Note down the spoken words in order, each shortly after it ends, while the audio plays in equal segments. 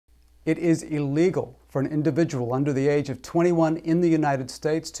It is illegal for an individual under the age of 21 in the United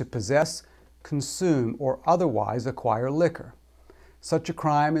States to possess, consume, or otherwise acquire liquor. Such a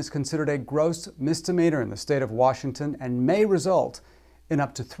crime is considered a gross misdemeanor in the state of Washington and may result in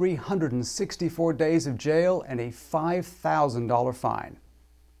up to 364 days of jail and a $5,000 fine.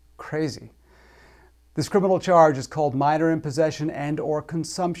 Crazy. This criminal charge is called minor in possession and/or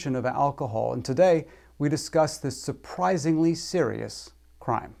consumption of alcohol, and today we discuss this surprisingly serious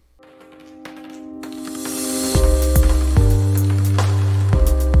crime.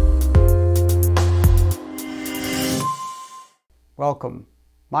 Welcome.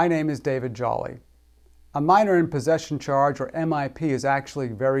 My name is David Jolly. A minor in possession charge, or MIP, is actually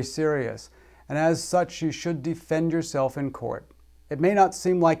very serious, and as such you should defend yourself in court. It may not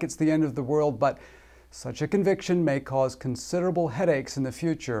seem like it's the end of the world, but such a conviction may cause considerable headaches in the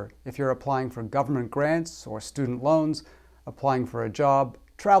future if you're applying for government grants or student loans, applying for a job,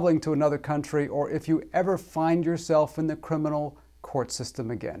 traveling to another country, or if you ever find yourself in the criminal court system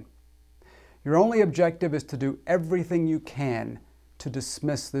again. Your only objective is to do everything you can to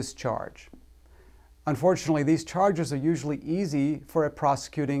dismiss this charge. Unfortunately, these charges are usually easy for a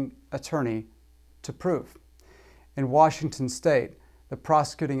prosecuting attorney to prove. In Washington state, the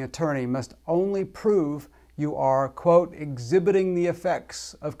prosecuting attorney must only prove you are, quote, exhibiting the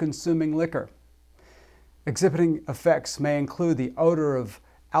effects of consuming liquor. Exhibiting effects may include the odor of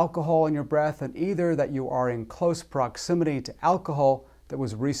alcohol in your breath, and either that you are in close proximity to alcohol that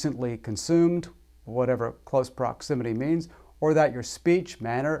was recently consumed, whatever close proximity means, or that your speech,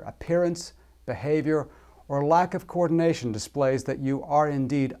 manner, appearance, behavior, or lack of coordination displays that you are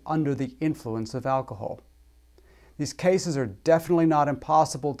indeed under the influence of alcohol. These cases are definitely not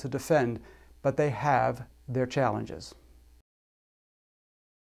impossible to defend, but they have their challenges.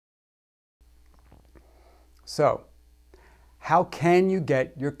 So, how can you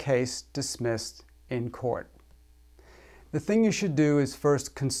get your case dismissed in court? The thing you should do is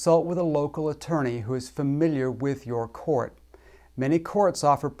first consult with a local attorney who is familiar with your court. Many courts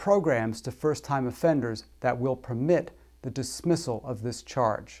offer programs to first-time offenders that will permit the dismissal of this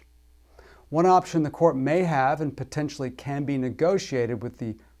charge. One option the court may have and potentially can be negotiated with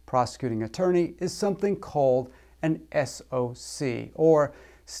the prosecuting attorney is something called an SOC, or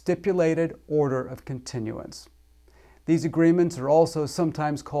Stipulated Order of Continuance. These agreements are also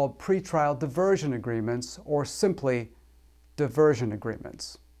sometimes called Pretrial Diversion Agreements, or simply diversion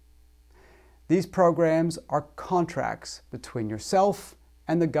agreements. These programs are contracts between yourself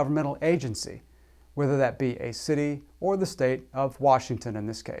and the governmental agency, whether that be a city or the state of Washington in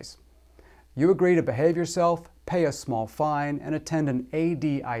this case. You agree to behave yourself, pay a small fine, and attend an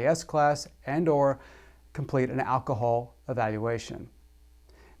ADIS class and/or complete an alcohol evaluation.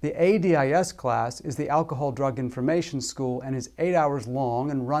 The ADIS class is the Alcohol Drug Information School and is 8 hours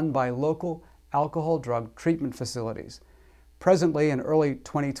long and run by local alcohol drug treatment facilities. Presently, in early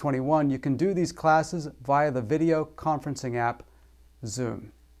 2021, you can do these classes via the video conferencing app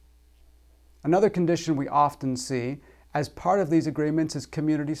Zoom. Another condition we often see as part of these agreements is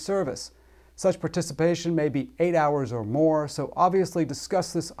community service. Such participation may be 8 hours or more, so obviously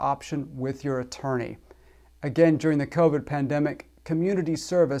discuss this option with your attorney. Again, during the COVID pandemic, community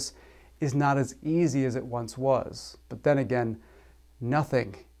service is not as easy as it once was. But then again,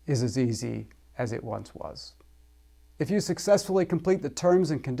 nothing is as easy as it once was. If you successfully complete the terms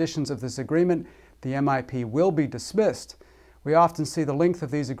and conditions of this agreement, the MIP will be dismissed. We often see the length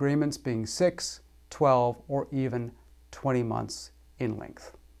of these agreements being 6, 12, or even 20 months in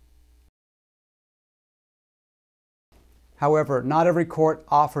length. However, not every court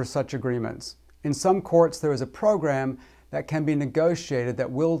offers such agreements. In some courts, there is a program that can be negotiated that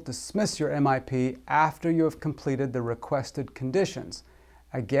will dismiss your MIP after you have completed the requested conditions.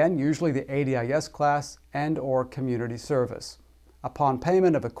 Again, usually the ADIS class and/or community service. Upon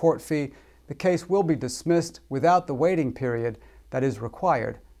payment of a court fee, the case will be dismissed without the waiting period that is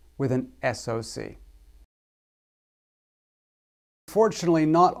required with an SOC. Fortunately,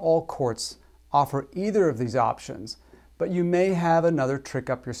 not all courts offer either of these options, but you may have another trick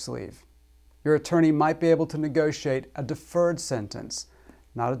up your sleeve. Your attorney might be able to negotiate a deferred sentence,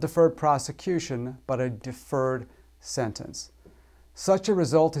 not a deferred prosecution, but a deferred sentence. Such a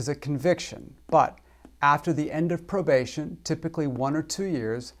result is a conviction, but after the end of probation, typically 1 or 2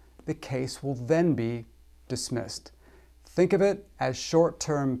 years, the case will then be dismissed. Think of it as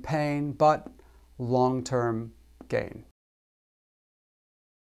short-term pain, but long-term gain.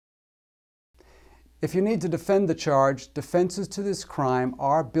 If you need to defend the charge, defenses to this crime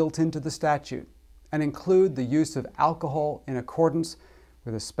are built into the statute and include the use of alcohol in accordance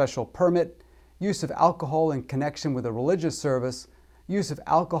with a special permit, use of alcohol in connection with a religious service, use of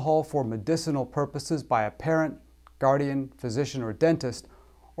alcohol for medicinal purposes by a parent, guardian, physician, or dentist,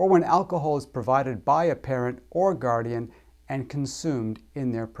 or when alcohol is provided by a parent or guardian and consumed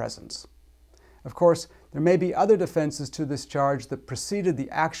in their presence. Of course, there may be other defenses to this charge that preceded the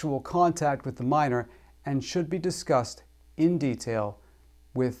actual contact with the minor and should be discussed in detail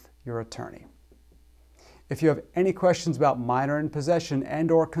with your attorney. If you have any questions about minor in possession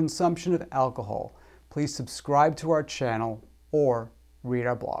and/or consumption of alcohol, please subscribe to our channel or read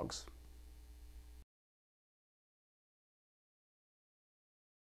our blogs.